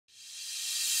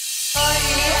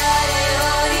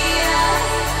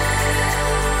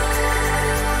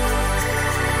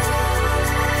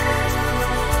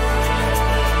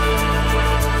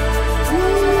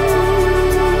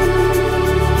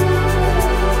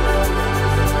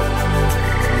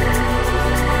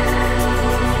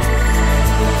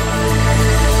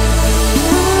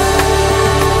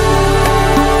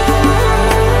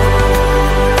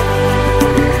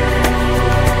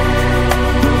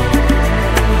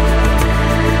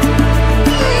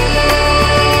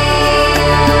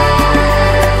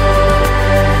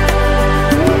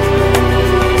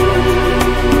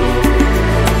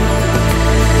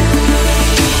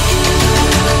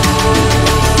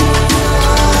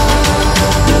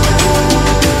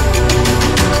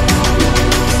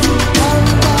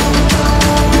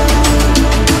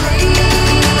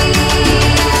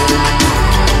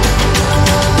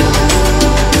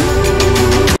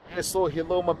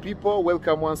Hello my people,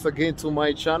 welcome once again to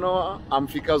my channel. I'm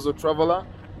Fikazo Traveler,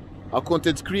 a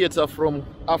content creator from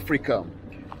Africa.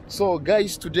 So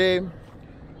guys, today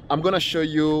I'm gonna show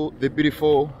you the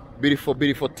beautiful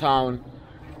town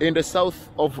in the south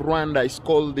of Rwanda. It's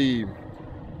called the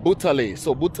Butare.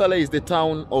 So Butare is the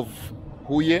town of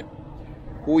Huye.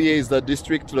 Huye is the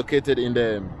district located in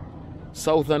the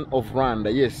southern of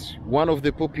Rwanda. Yes, one of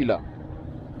the popular.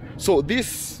 So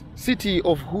this city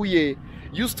of Huye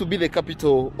used to be the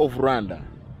capital of Rwanda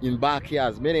in back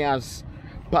years, many years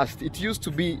past.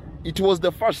 It was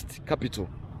the first capital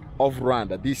of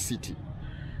Rwanda, this city.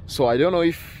 So I don't know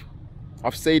if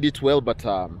I've said it well, but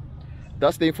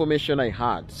that's the information I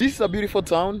had. This is a beautiful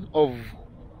town of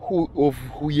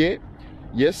Huye.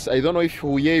 Yes, I don't know if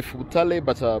Huye, if Butare,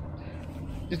 but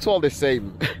it's all the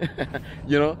same.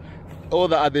 You know, all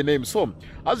the other names. So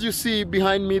as you see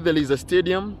behind me, there is a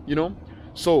stadium, you know.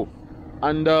 So,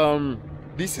 and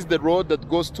this is the road that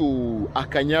goes to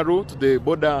Akanyaru, to the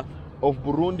border of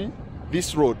Burundi.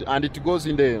 This road, and it goes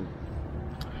in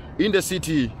the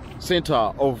city center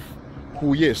of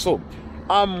Huye. So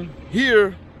I'm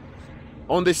here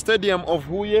on the stadium of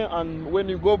Huye, and when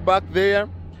you go back there,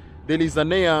 there is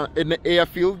an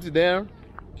airfield there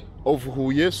of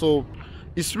Huye. So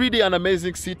it's really an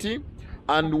amazing city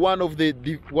and one of the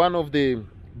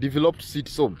developed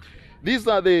cities. So these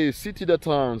are the cities that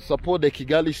support the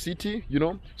Kigali city, you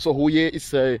know. So Huye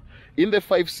is in the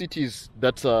 5 cities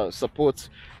that support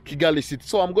Kigali city.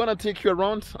 So I'm gonna take you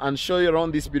around and show you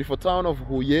around this beautiful town of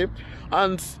Huye.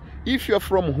 And if you're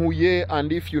from Huye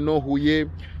and if you know Huye,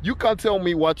 you can tell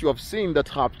me what you have seen that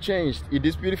have changed in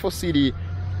this beautiful city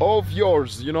of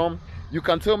yours, you know. You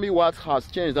can tell me what has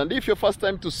changed. And if you're first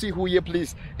time to see Huye,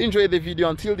 please enjoy the video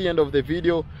until the end of the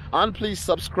video, and please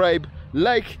subscribe,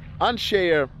 like and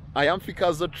share. I am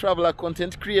Fikazo Traveler,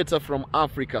 content creator from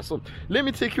Africa. So let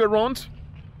me take you around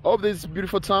of this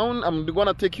beautiful town. I'm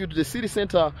gonna take you to the city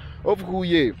center of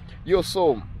Huye.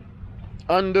 So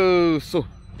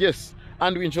yes,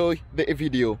 and we enjoy the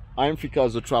video. I am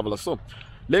Fikazo Traveler. So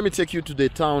let me take you to the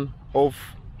town of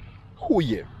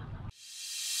Huye.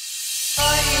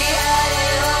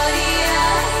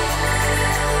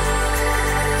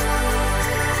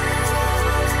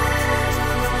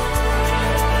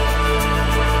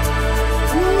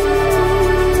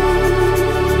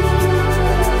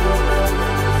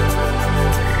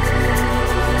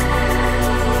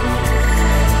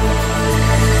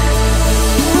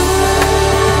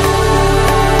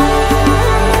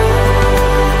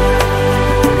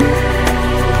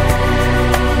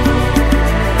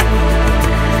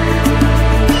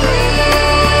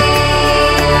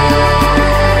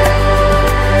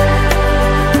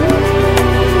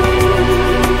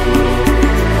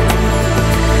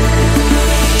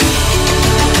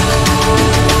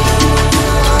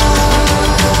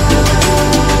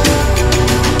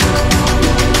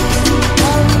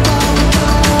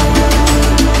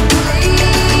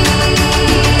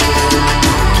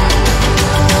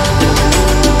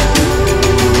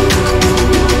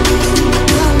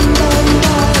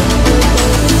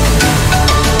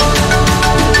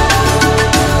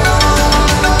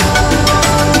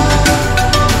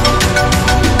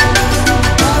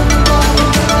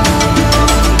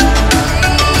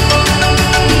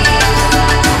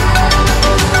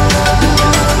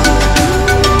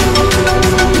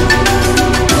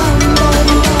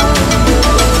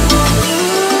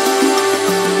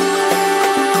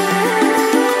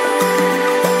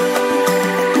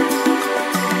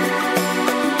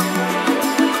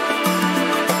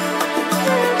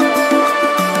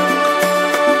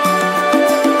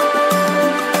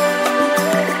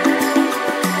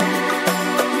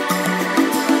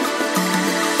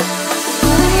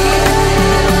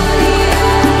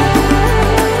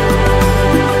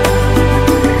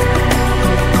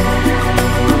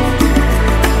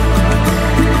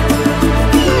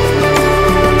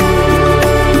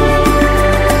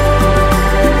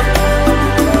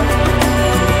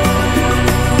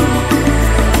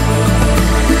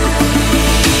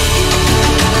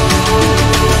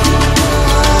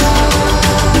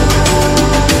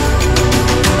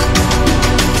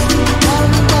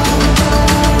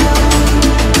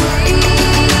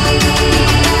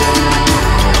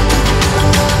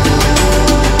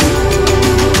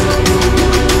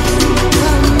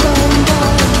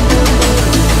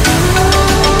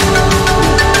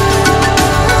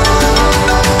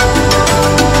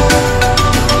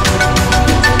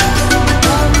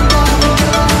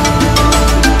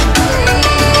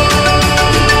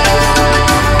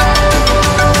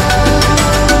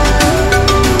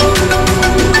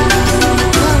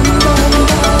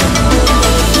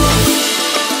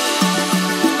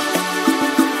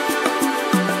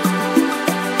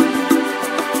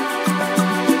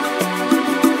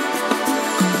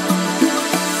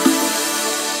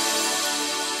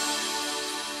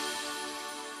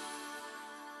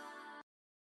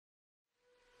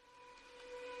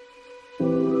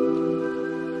 you.